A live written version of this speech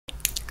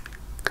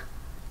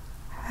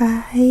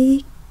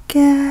Hi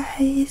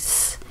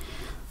guys,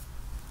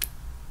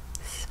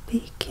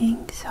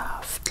 speaking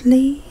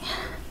softly.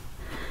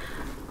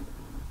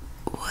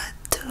 What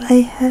do I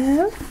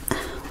have?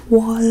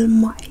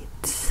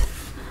 Walmart's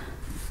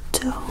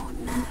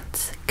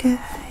donuts,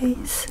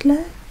 guys,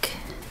 look.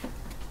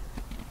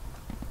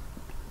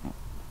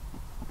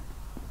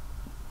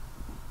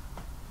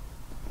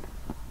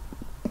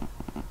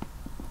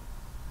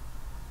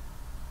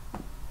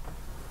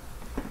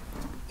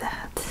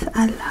 That's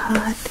a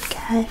lot,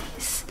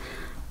 guys.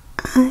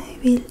 I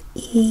will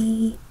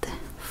eat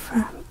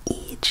from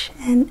each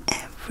and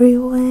every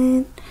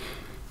one.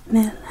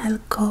 Then I'll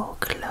go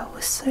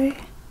closer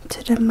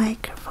to the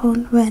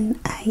microphone when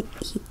I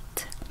eat.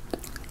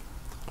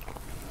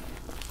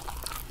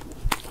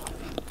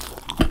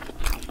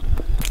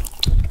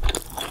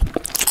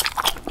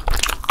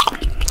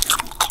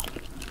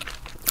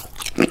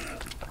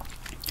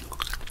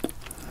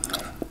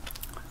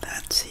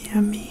 That's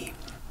yummy.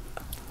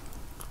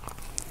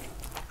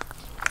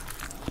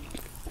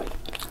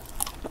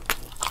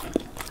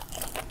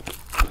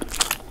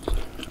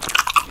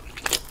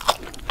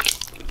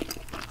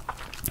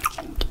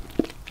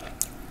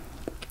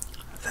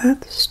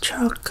 That's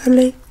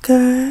chocolate,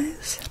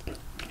 guys.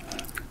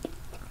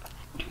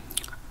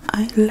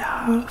 I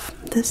love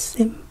the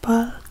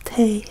simple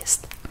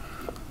taste.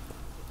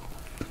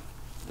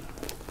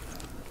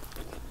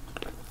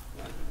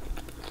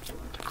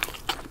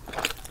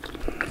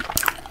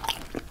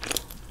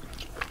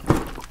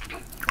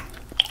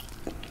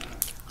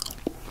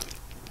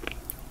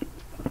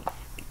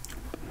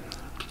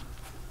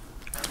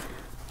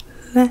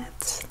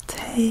 Let's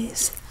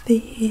taste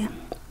the,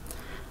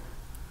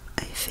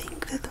 I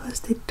think that was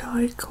the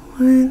dark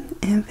one,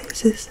 and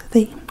this is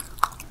the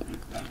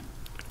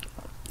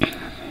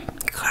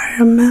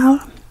caramel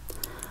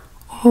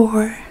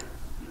or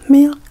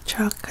milk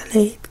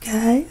chocolate,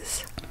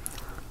 guys.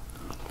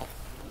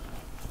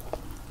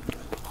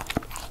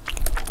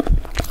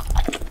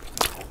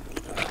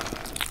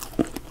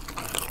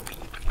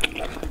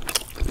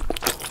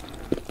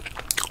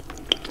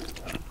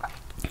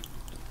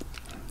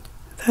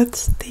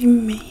 That's the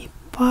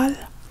maple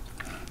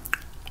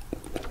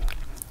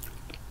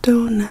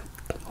donut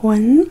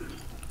one.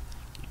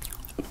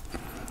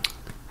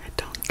 I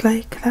don't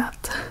like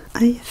that.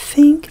 I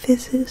think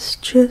this is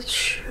just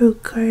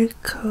sugar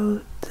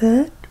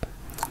coated.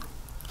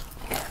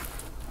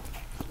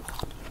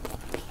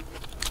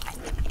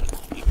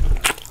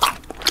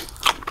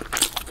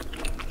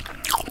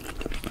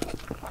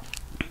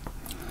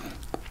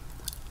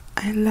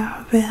 I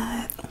love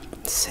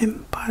it.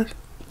 Simple,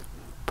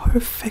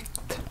 perfect.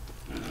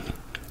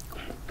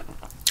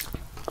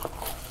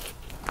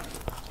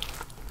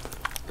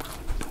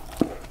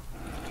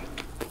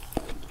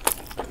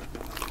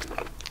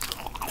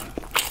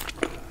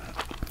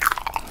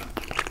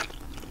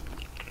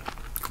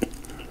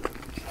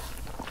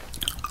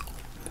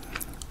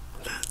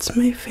 That's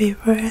my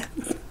favorite.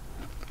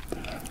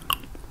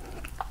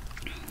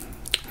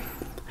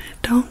 I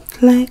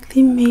don't like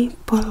the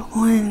maple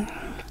one.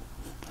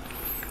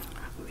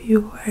 We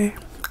were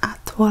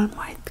at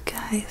Walmart,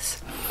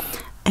 guys,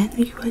 and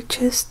we were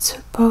just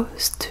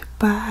supposed to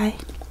buy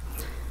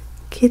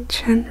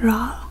kitchen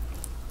roll.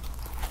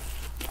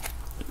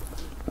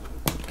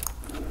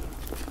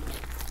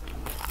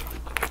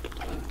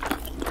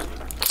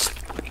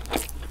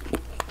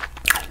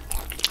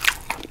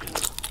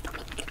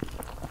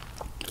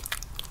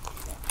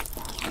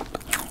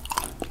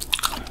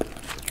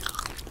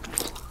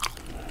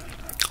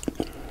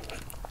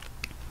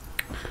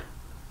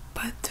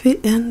 But we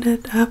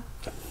ended up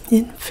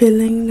in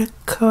filling the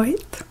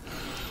cart,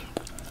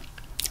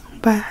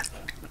 but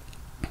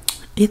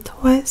it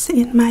was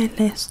in my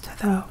list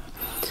though.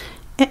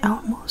 And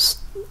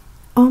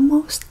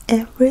almost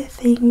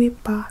everything we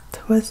bought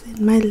was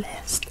in my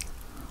list.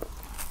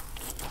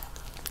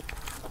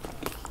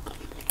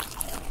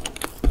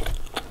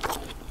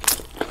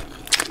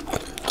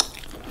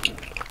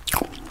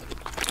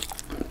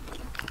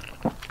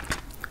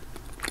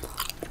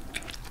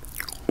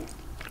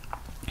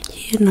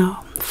 You know,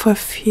 for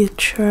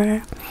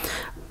future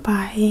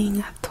buying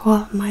at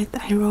Walmart,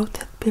 I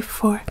wrote it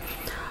before.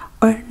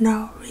 Or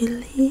no,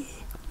 really?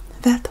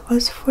 That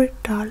was for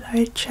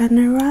Dollar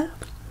General.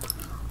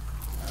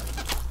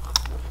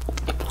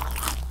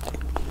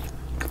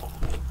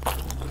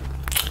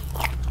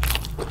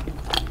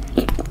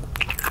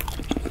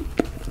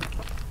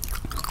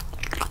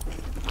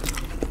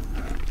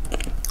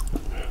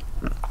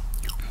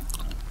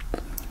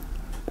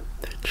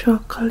 The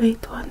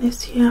chocolate one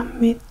is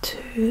yummy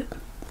too.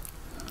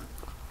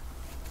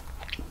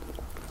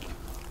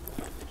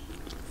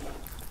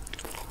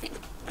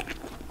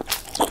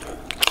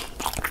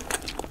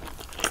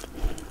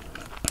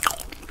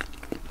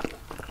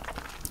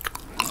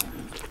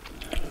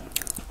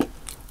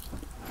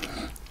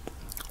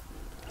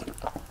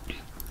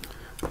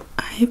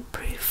 I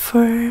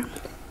prefer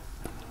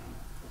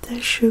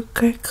the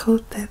sugar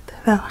coated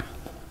though.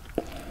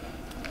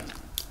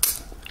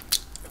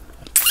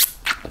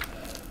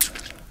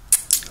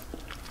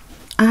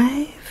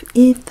 I've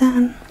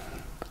eaten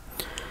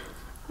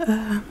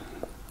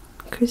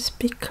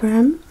Krispy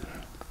Kreme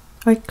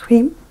or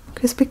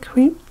Krispy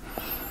Kreme,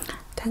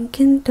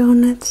 Dunkin'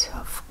 Donuts,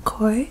 of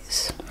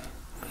course.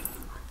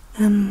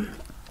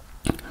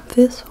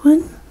 This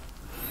one,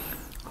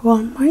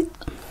 Walmart,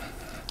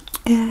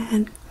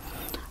 and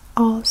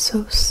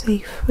also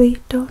Safeway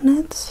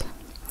donuts,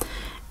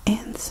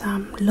 and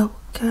some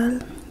local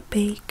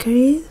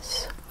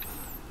bakeries.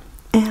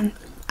 And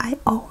I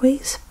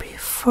always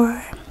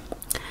prefer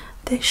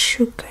the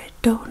sugar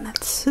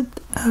donuts,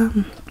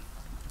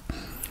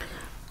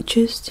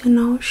 just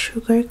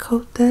sugar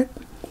coated.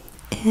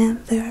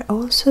 And there are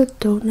also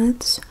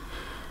donuts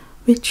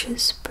with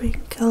just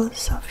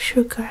sprinkles of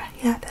sugar,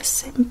 the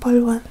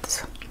simple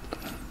ones.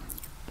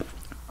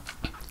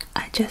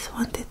 I just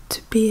want it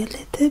to be a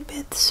little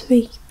bit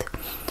sweet.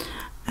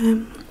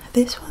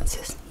 This one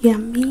is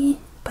yummy,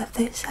 but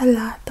there's a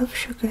lot of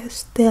sugar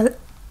still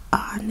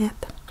on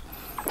it.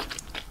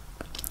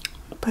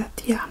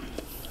 But yeah,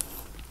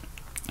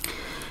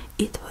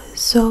 it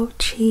was so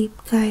cheap,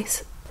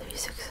 guys.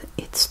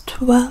 It's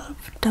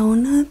 12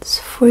 donuts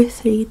for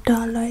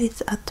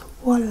 $3 at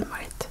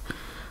Walmart.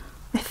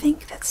 I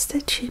think that's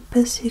the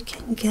cheapest you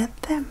can get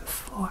them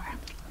for.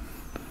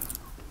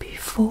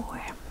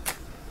 Before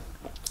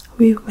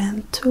we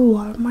went to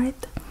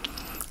Walmart,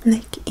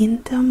 like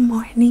in the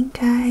morning,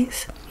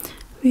 guys,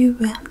 we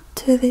went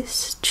to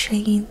this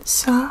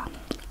chainsaw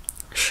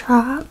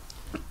shop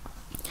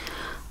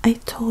I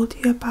told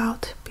you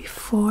about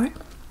before,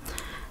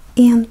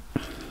 and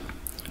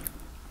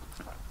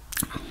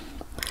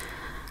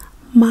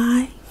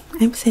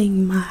I'm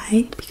saying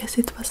my because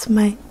it was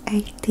my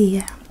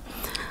idea.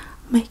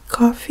 My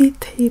coffee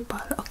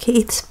table, okay,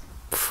 it's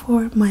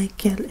for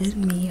Michael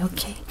and me,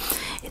 okay,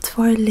 it's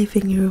for a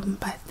living room,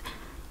 but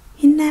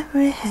he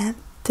never had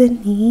the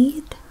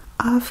need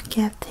of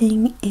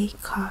getting a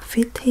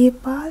coffee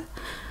table.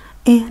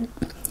 And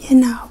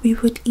we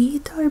would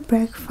eat our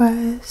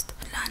breakfast,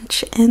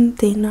 lunch and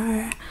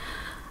dinner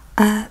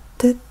at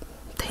the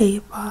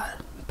table,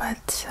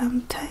 but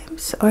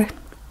sometimes, or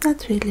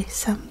not really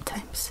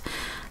sometimes,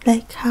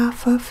 like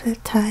half of the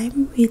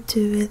time we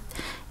do it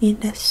in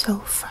the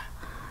sofa,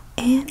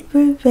 and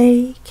we're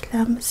very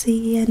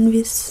clumsy and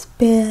we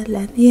spill,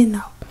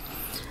 and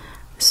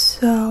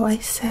so I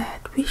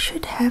said we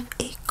should have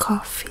a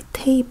coffee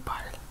table.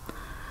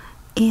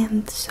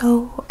 And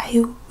so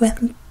I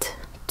went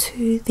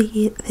to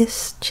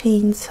this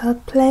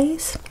chainsaw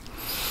place,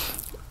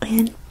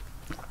 and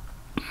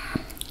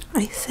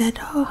I said,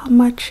 oh, how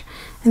much?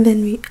 And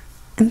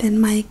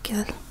then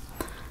Michael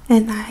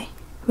and I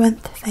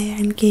went there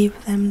and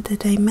gave them the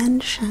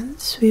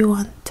dimensions we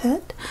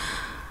wanted.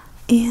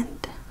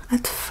 And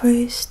at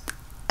first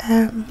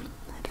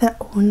the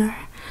owner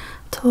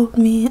told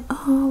me,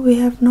 oh, we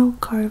have no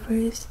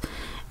carvers.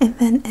 And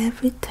then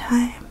every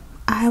time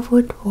I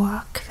would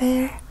walk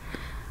there,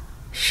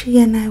 she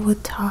and I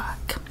would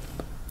talk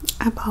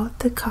about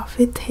the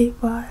coffee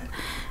table,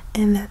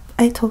 and that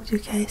I told you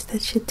guys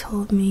that she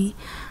told me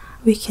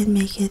we can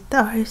make it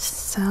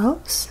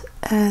ourselves.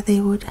 They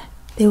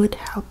would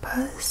help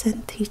us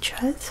and teach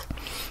us.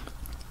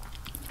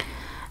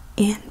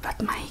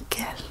 But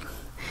Michael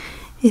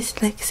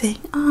is like saying,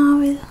 oh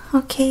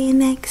well, okay,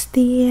 next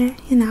year,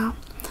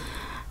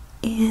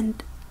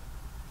 and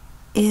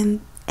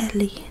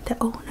Ellie, the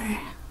owner,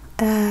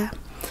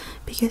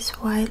 because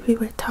while we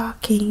were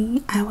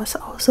talking, I was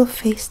also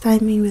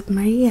FaceTiming with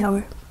Maria,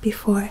 or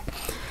before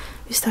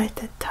we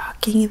started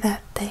talking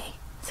that day.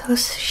 So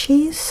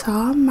she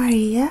saw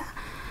Maria,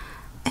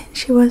 and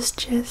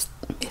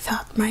we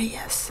thought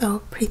Maria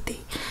so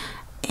pretty,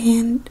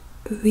 and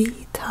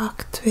we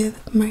talked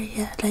with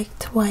Maria like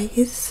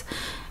twice.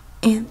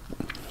 And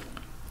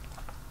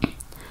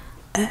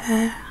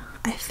I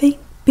think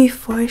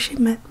before she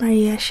met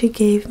Maria, she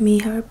gave me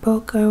her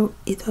book, or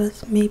it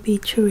was maybe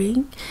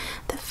during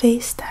the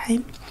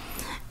FaceTime,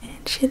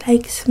 and she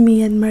likes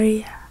me and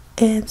Maria.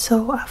 And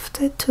so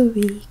after 2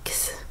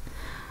 weeks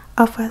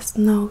of us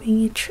knowing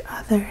each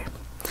other,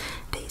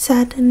 they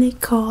suddenly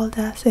called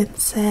us and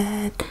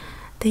said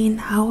they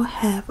now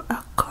have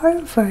a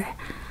carver.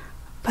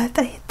 But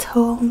I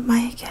told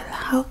Michael,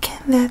 how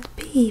can that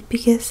be?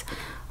 Because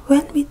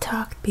when we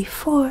talked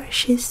before,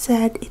 she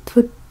said it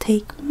would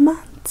take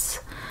months.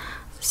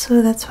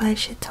 So that's why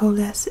she told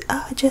us,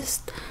 oh,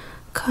 just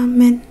come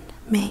and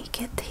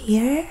make it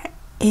here,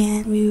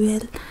 and we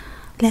will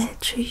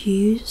let you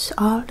use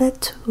all the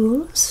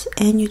tools,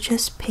 and you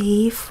just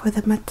pay for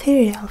the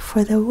material,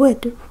 for the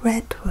wood,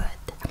 redwood.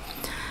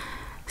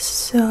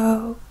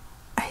 So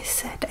I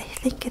said, I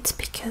think it's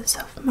because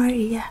of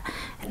Maria.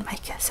 And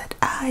Micah said,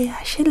 ah,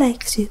 yeah, she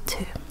likes you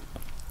too.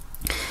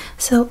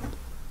 So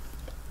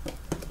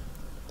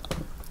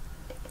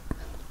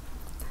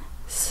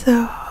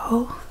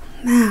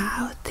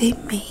now they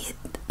made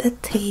the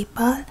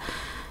table,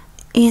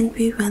 and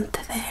we went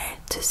there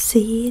to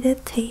see the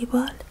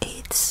table.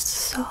 It's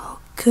so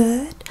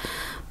good.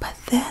 But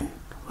then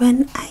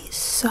when I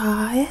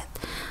saw it,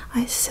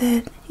 I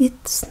said,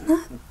 it's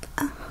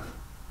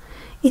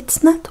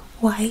not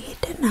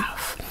wide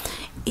enough.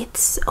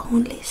 it's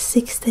only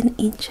 16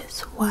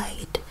 inches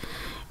wide.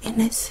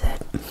 And I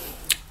said,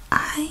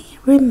 I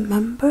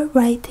remember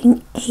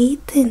writing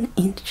 18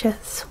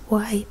 inches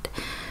wide.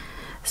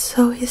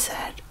 So he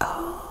said,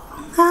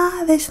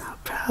 oh, there's no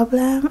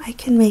problem, I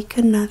can make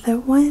another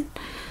one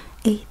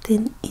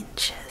 18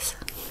 inches.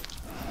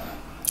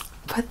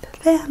 But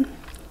then,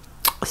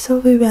 so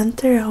we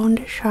went around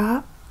the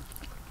shop,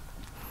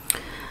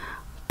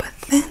 but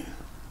then,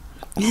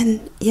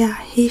 and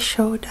yeah, he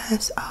showed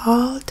us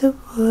all the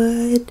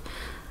wood.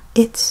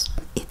 It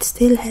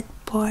still had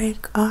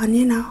bark on,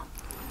 you know.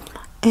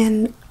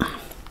 And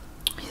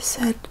he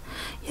said,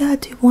 yeah,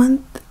 do you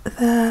want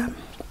the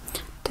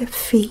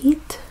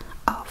feet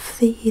of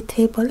the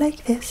table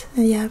like this?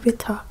 And yeah, we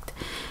talked.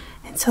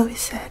 And so he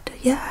said,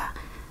 yeah,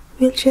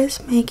 we'll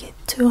just make it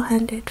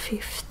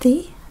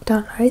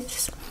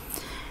 $250,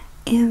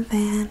 and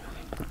then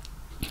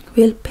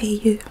we'll pay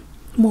you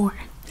more,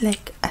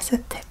 like as a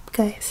tip,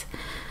 guys.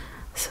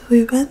 So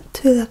we went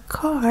to the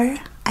car.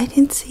 I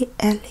didn't see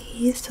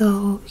Ellie,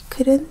 so we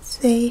couldn't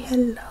say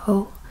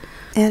hello,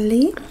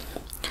 Ellie.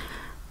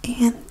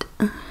 And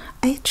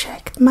I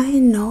checked my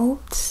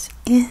notes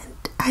and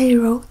I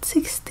wrote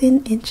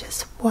 16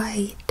 inches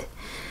wide.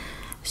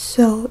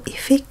 So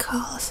if he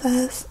calls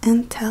us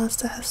and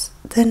tells us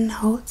the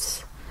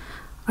notes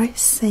are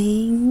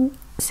saying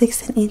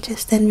 16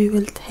 inches, then we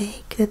will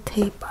take the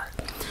table.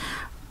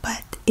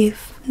 But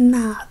if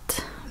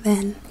not,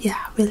 then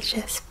yeah, we'll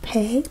just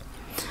pay,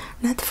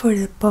 not for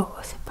the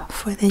both, but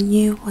for the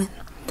new one.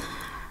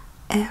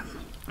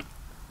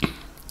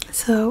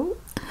 So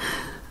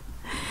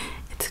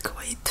it's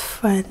quite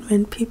fun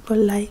when people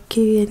like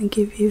you and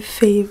give you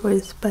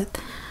favors, but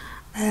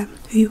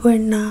we were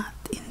not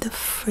in the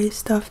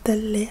first of the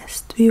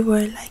list. We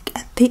were like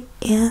at the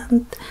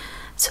end,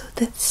 so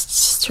that's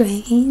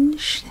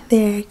strange.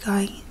 They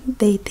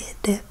did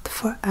it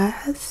for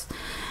us,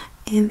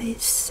 and they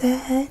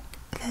said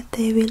that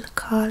they will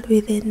call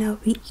within a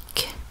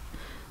week.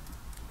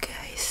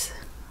 Guys,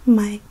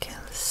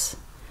 Michael's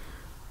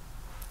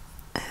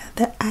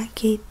the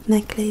agate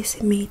necklace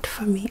he made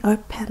for me, or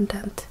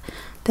pendant.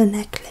 The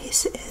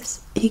necklace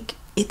it's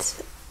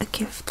a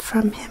gift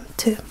from him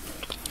too.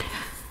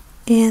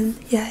 And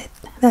yeah,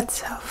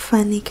 that's so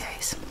funny,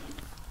 guys.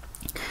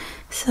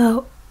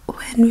 So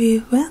when we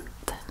went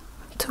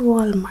to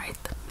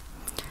Walmart,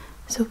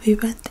 so we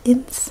went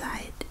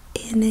inside,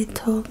 and I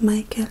told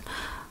Michael,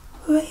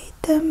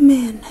 wait a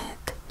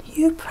minute,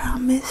 you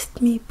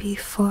promised me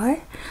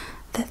before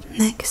that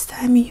next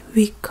time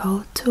we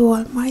go to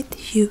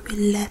Walmart you will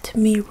let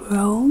me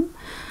roam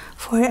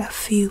for a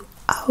few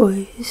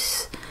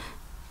hours.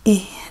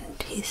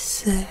 And he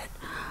said,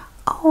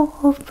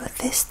 oh, but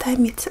this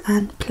time it's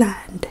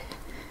unplanned.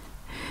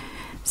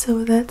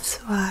 So that's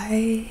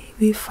why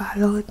we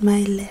followed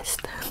my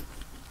list.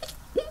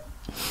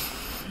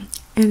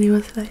 And he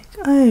was like,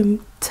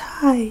 I'm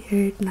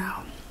tired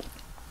now.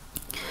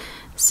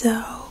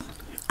 So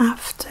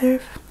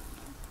after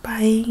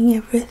buying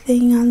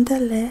everything on the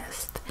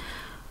list,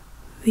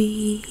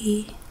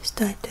 we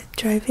started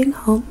driving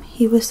home.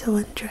 He was the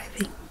one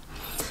driving,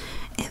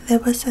 and there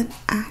was an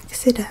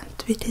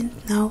accident. We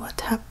didn't know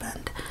what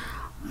happened.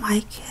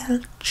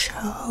 Michael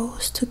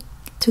chose to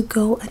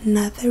go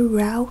another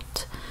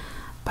route,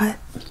 but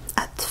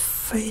at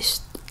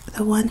first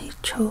the one he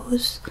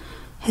chose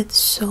had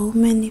so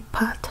many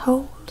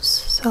potholes,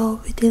 so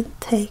we didn't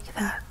take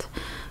that.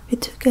 We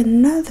took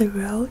another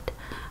road,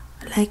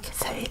 like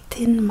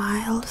 13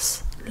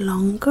 miles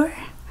longer,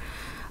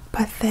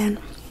 but then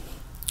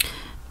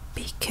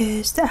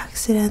because the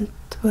accident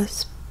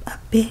was a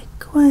big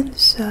one,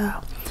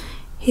 so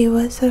he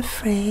was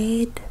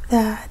afraid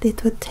that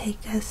it would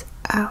take us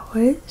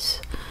hours,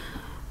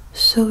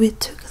 so we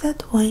took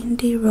that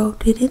windy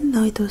road. We didn't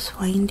know it was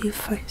windy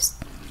first.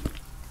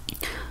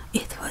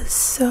 It was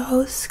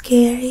so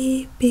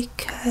scary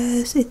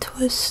because it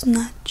was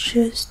not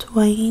just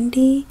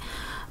windy,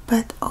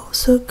 but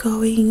also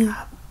going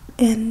up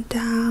and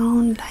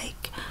down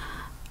like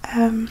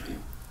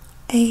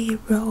a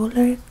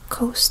roller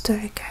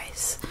coaster,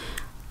 guys.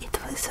 It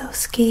was so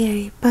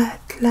scary, but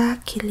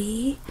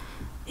luckily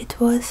it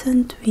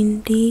wasn't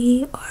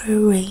windy or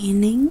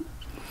raining,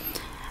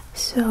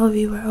 so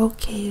we were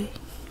okay.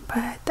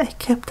 But I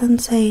kept on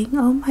saying,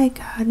 oh my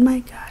god, my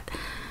god.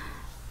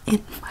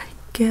 And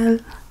Michael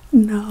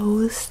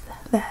knows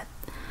that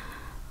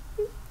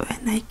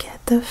when I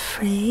get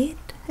afraid,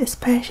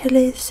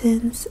 especially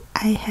since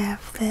I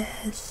have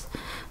this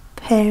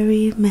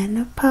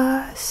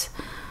perimenopause,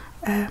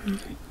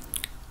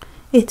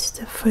 it's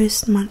the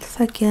first month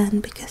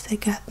again because I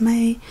got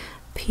my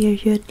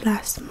period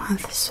last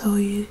month, so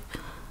you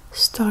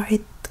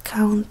start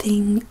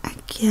counting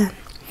again.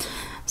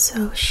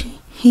 So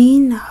he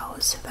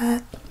knows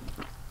that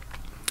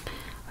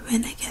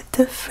when I get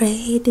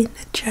afraid in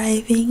the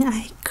driving,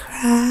 I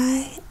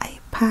cry, I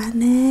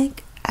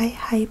panic, I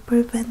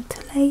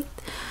hyperventilate.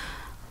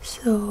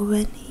 So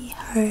when he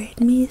heard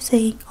me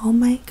saying, oh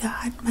my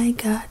god, my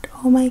god,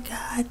 oh my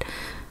god,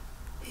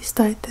 he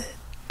started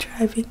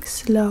driving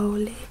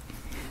slowly.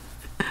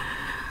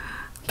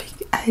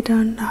 I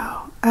don't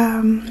know.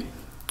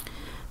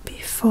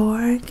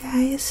 Before,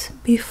 guys,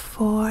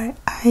 before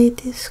I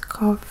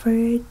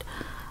discovered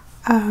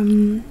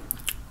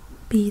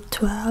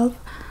B12,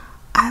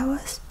 I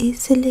was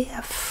easily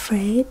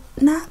afraid,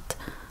 not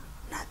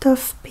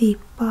of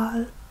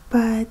people,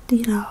 but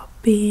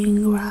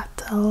being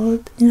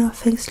rattled,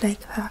 things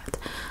like that.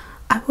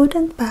 I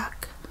wouldn't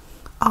back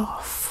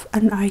off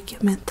an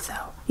argument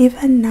though.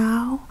 Even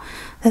now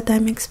that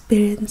I'm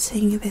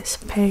experiencing this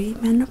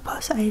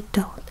perimenopause, I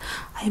don't.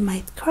 I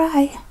might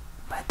cry,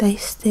 but I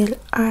still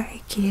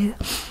argue.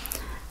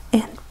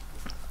 And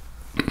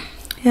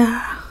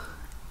yeah,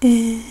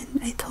 and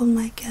I told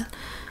my girl,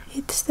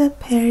 it's the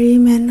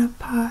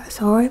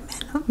perimenopause, or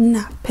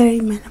not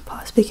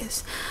perimenopause,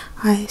 because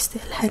I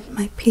still had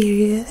my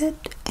period,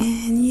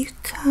 and you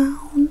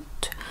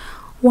count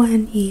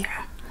 1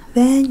 year.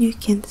 Then you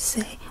can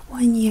say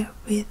 1 year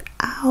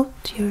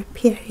without your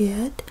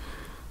period,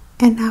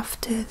 and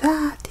after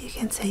that you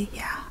can say,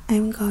 yeah,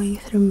 I'm going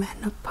through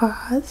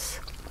menopause.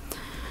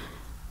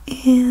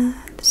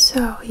 And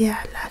so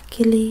yeah,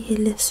 luckily he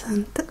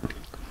listened.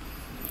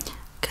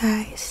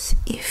 Guys,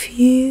 if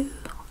you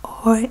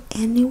or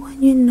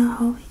anyone you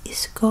know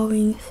is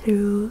going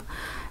through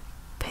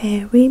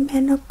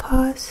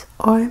perimenopause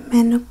or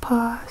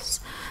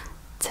menopause,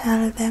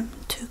 tell them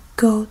to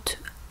go to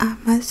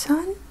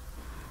Amazon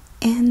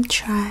and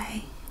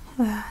try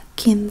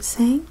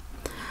ginseng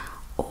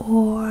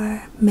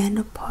or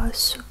menopause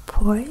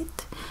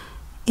support.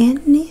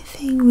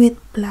 Anything with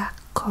black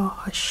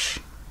cohosh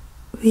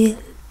will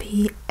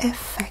be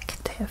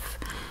effective.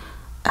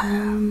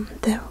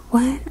 The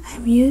one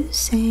I'm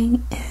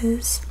using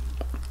is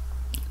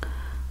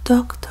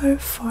Dr.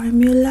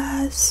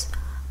 Formula's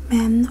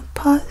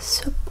menopause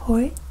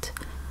support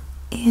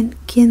in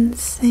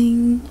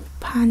ginseng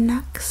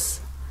panax,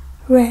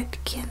 red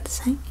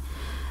ginseng,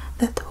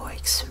 that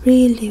works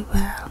really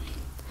well.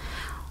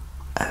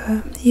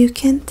 You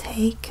can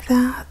take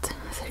that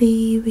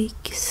 3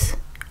 weeks,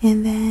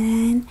 and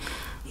then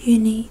you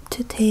need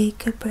to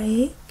take a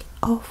break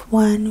of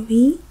 1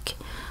 week,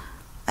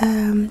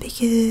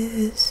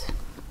 because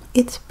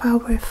it's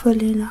powerful,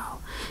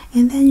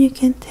 and then you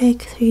can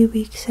take 3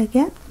 weeks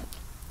again.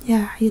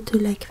 Yeah, you do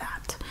like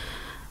that.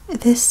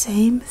 The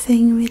same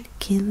thing with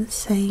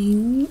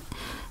ginseng.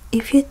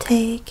 If you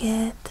take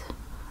it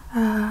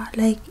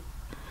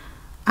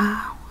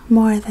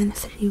more than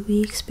 3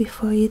 weeks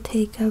before you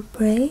take a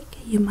break,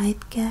 you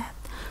might get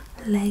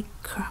leg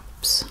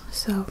cramps.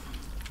 So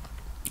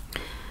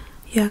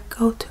yeah,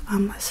 go to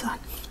Amazon.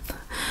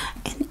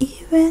 And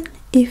even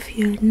if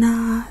you're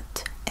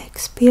not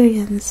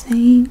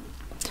experiencing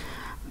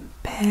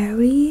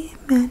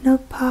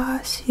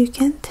perimenopause, you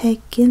can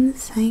take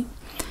ginseng,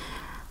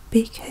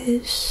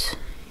 because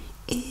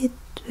it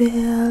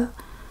will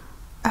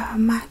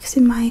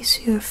maximize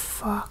your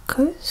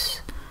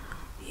focus,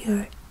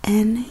 your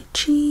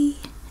energy,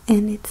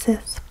 and it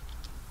says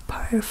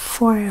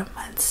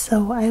performance,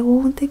 so I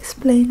won't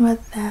explain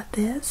what that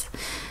is,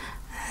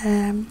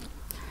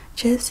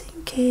 just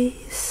in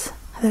case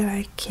there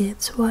are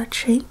kids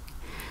watching,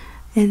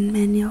 and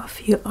many of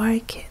you are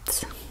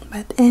kids.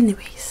 But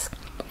anyways,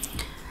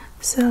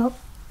 so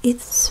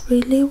it's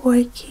really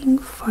working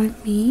for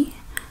me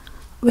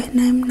when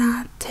I'm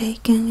not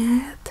taking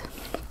it.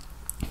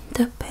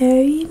 The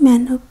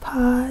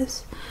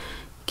perimenopause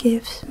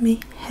gives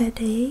me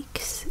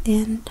headaches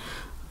and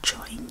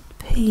joint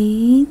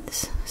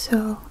pains.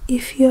 So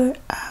if you're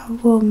a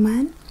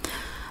woman,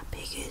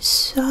 because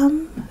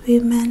some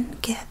women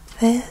get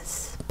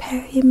this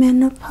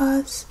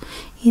perimenopause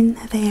in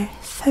their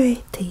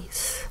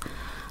 30s,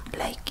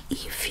 like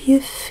if you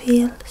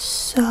feel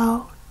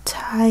so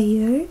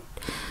tired,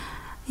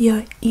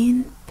 you're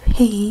in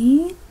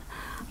pain,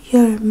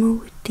 you're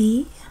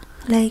moody,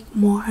 like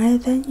more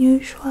than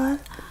usual,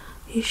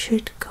 you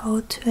should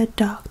go to a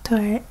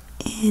doctor,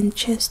 and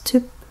just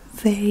to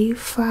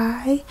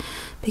verify,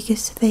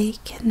 because they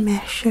can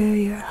measure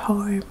your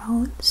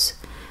hormones,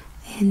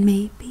 and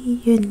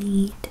maybe you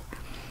need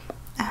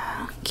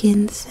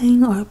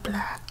ginseng or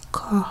black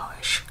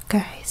cohosh,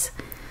 guys.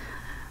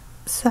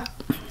 So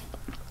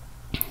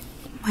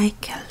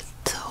Michael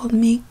told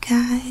me,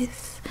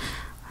 guys,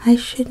 I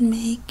should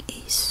make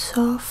a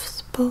soft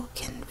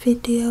spoken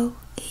video,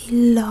 a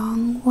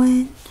long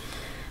one,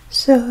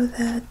 so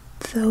that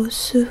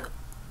those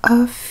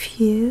of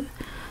you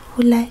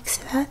who likes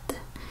that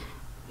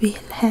will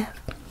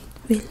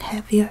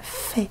have your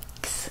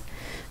fix.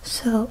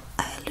 So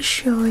I'll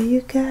show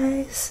you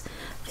guys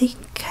the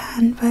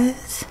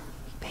canvas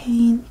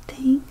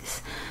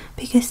paintings,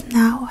 because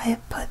now I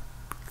put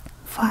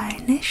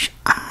varnish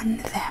on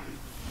them.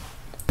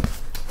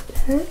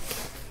 Look,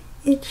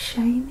 it's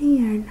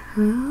shinier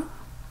now.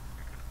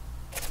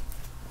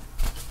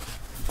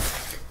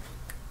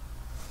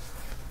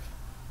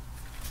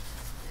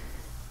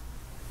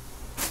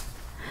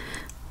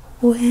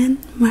 When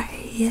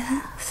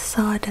Maria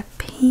saw the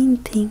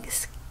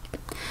paintings,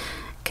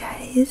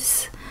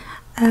 guys,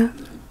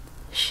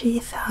 she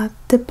thought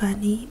the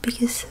bunny,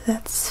 because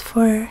that's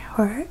for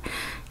her,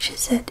 She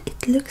said, "It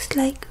looks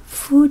like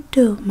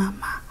voodoo,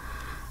 Mama."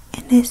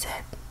 And I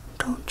said,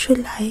 "Don't you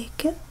like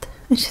it?"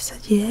 And she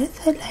said, "Yes,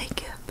 I like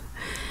it."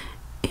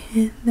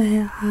 And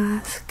I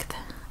asked,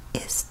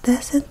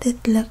 "Doesn't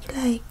it look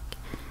like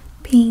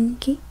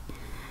Pinky?"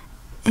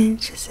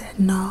 And she said,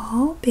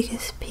 "No,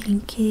 because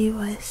Pinky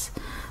was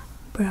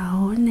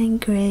brown and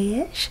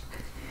grayish."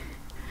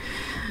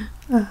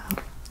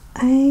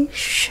 I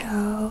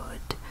showed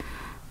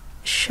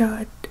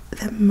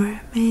the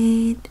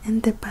mermaid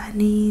and the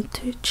bunny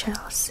to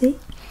Chelsea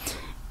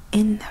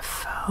in the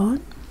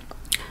phone,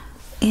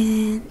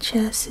 and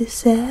Chelsea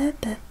said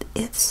that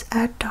it's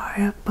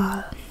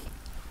adorable.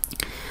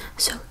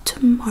 So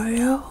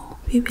tomorrow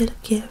I will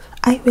give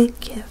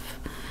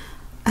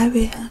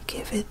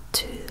it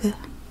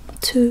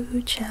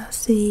to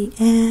Chelsea,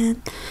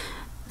 and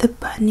the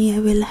bunny I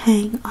will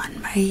hang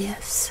on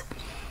Maria's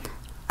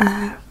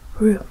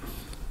room.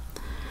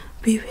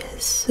 We will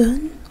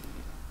soon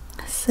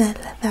sell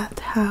that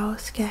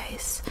house,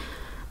 guys.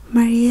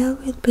 Maria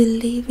will be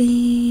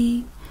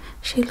leaving.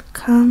 She'll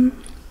come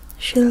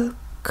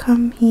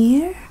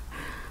here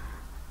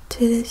to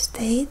the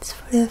States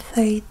for the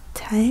third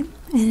time,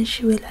 and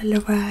she will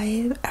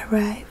arrive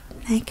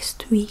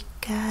next week,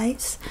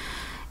 guys.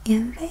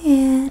 And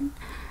then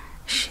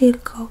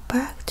she'll go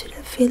back to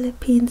the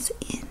Philippines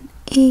in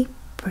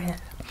April.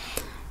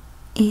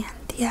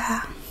 And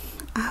yeah,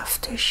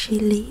 after she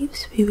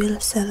leaves, we will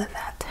sell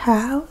that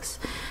house,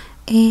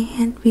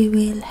 and we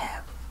will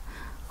have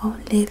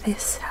only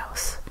this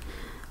house.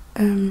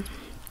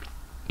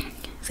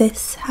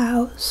 This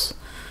house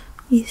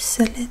is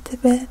a little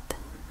bit,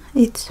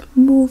 it's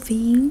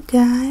moving,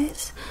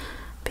 guys,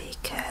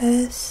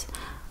 because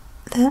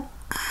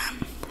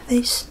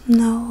there's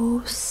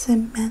no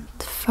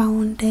cement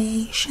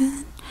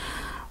foundation,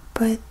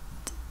 but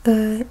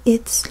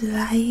it's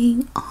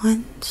lying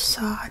on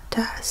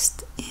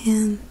sawdust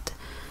and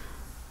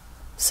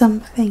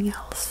something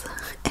else,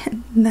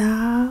 and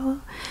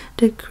now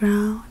the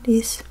ground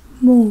is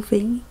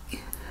moving.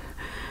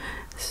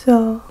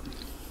 So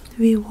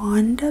we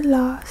won the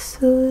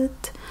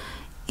lawsuit,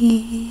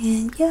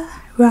 and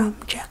yeah,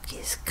 Ramjack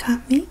is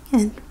coming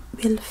and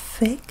will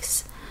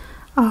fix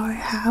our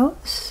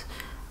house.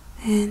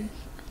 And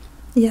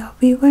yeah,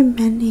 we were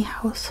many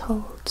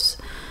households,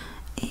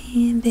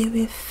 and they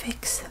will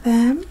fix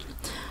them.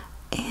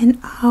 And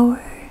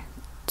our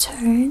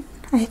turn,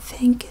 I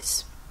think,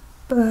 is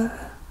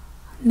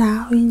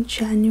now in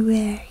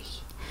January.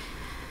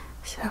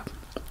 So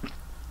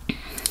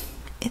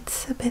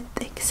it's a bit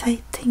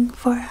exciting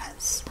for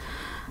us.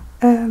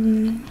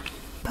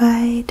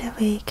 By the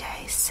way,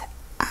 guys,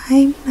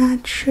 I'm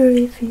not sure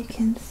if you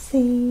can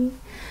see,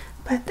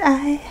 but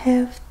I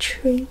have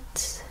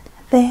treats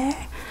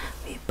there.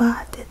 We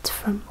bought it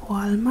from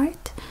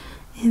Walmart,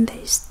 and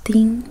there's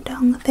ding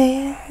dong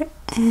there,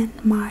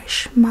 and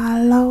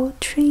marshmallow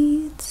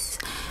treats,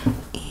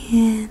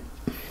 and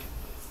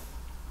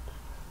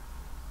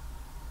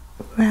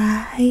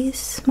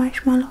rice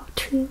marshmallow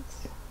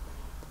treats,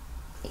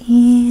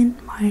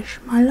 and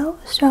marshmallow,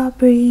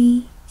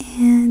 strawberry,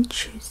 and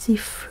juicy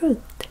fruit.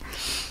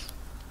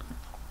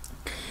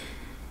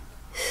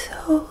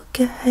 So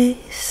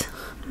guys,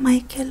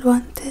 Michael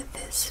wanted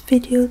this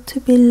video to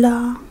be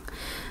long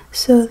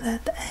so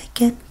that I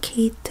can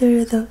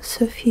cater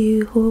those of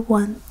you who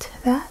want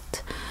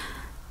that,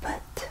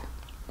 but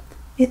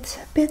it's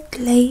a bit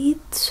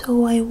late,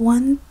 so I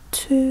want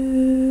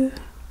to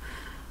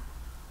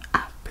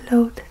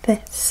upload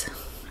this.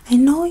 I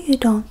know you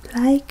don't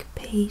like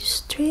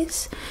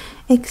pastries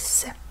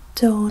except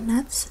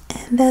donuts,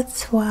 and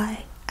that's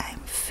why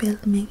I'm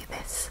filming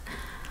this.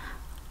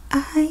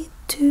 I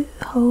do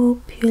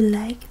hope you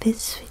like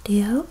this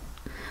video,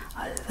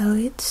 although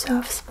it's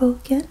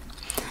soft-spoken,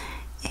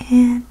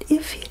 and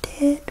if you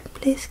did,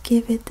 please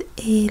give it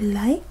a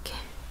like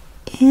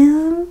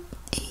and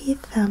a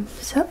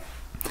thumbs up.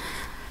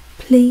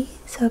 Please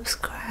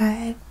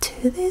subscribe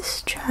to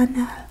this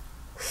channel,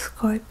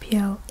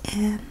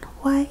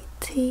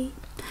 ScorpioAnnYT.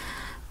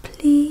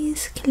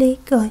 Please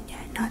click on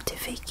your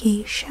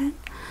notification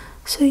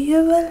so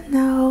you will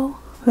know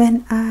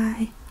when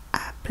I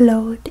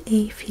upload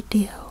a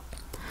video.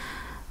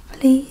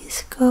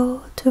 Please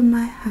go to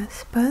my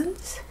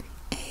husband's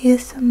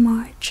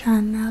ASMR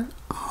channel,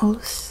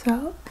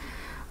 also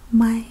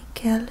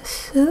Michael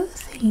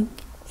Soothing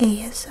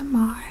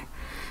ASMR,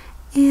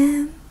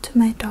 and to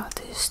my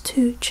daughter's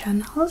 2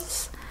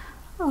 channels,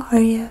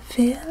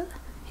 Ariaville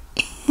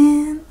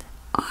and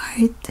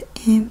Art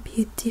and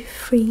Beauty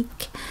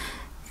Freak.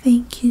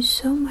 Thank you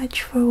so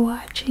much for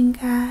watching,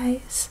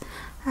 guys.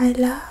 I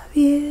love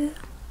you.